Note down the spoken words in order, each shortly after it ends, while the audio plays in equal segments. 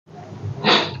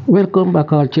Welcome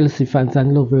back all Chelsea fans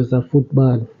and lovers of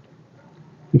football.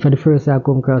 If you're the first time I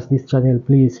come across this channel,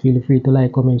 please feel free to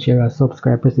like, comment, share and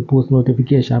subscribe. Press the post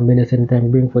notification bell anytime we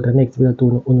bring for the next video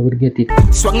to you will get it.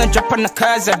 Swag na drop on the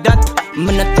cars of that.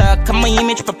 Man attack my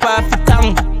image papa for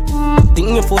tongue.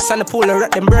 Think you force on the polar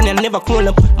rat them burn and never clone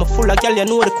them. My full of gal you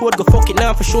know the code go fuck it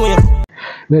now for showing.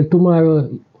 Well, tomorrow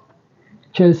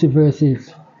Chelsea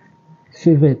versus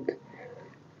Servette.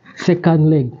 Second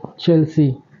leg,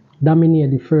 Chelsea dominate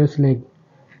the first leg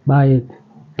by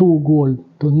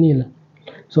 2-0.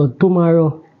 So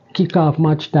tomorrow kick-off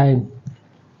match time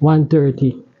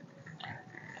 1:30.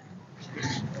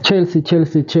 Chelsea.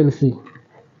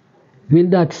 Will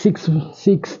that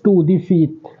 6-2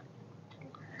 defeat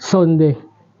Sunday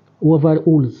over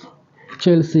Wolves?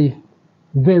 Chelsea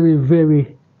very,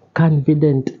 very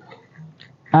confident.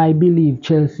 I believe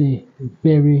Chelsea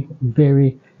very,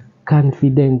 very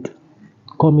confident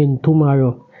coming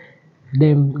tomorrow.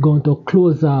 Them going to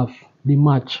close off the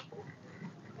match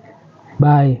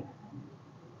by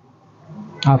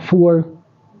a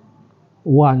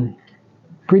 4-1.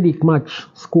 Predict match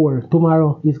score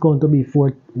tomorrow is going to be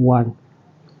 4-1.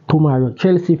 Tomorrow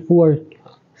Chelsea 4,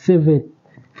 Servette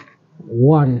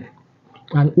 1,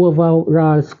 and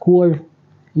overall score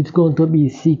it's going to be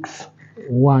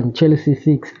 6-1. Chelsea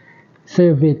 6,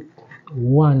 Servette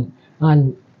 1,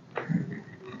 and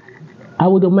I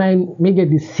wouldn't mind me get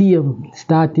the same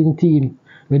starting team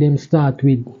where them start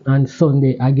with on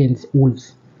Sunday against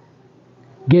Wolves.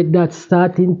 Get that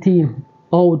starting team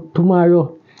out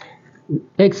tomorrow.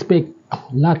 Expect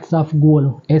lots of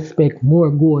goals. Expect more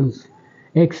goals.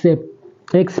 Expect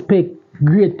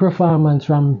great performance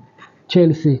from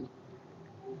Chelsea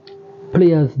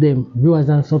players, them viewers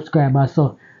and subscribers.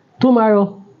 So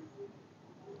tomorrow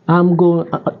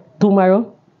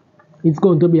tomorrow it's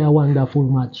going to be a wonderful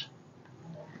match.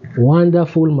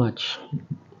 Wonderful match.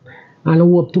 And I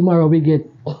hope tomorrow we get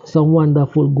some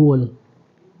wonderful goal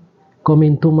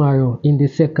coming tomorrow in the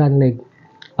second leg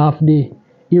of the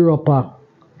Europa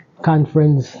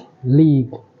Conference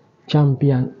League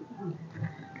champion.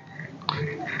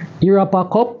 Europa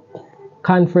Cup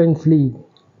Conference League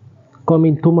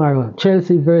coming tomorrow.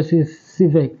 Chelsea versus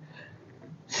Servette.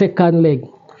 Second leg.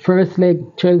 First leg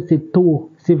Chelsea 2,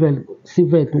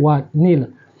 Servette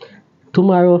 1-0.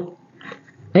 Tomorrow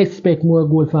expect more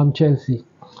goal from Chelsea.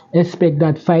 Expect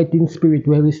that fighting spirit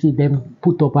where we see them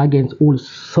put up against Wolves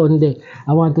Sunday.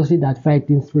 I want to see that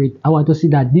fighting spirit. I want to see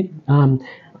that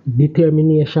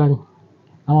determination.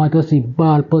 I want to see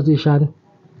ball position,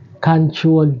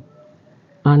 control,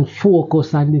 and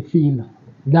focus on the field.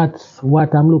 That's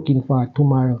what I'm looking for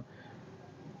tomorrow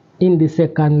in the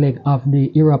second leg of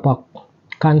the Europa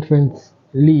Conference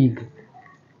League.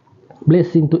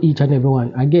 Blessing to each and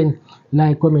everyone. Again,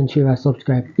 like, comment, share, and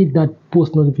subscribe. Hit that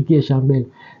post notification bell.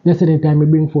 Next time we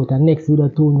bring forth the next video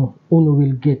to you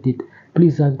will get it.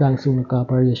 Please and thanks to the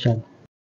cooperation.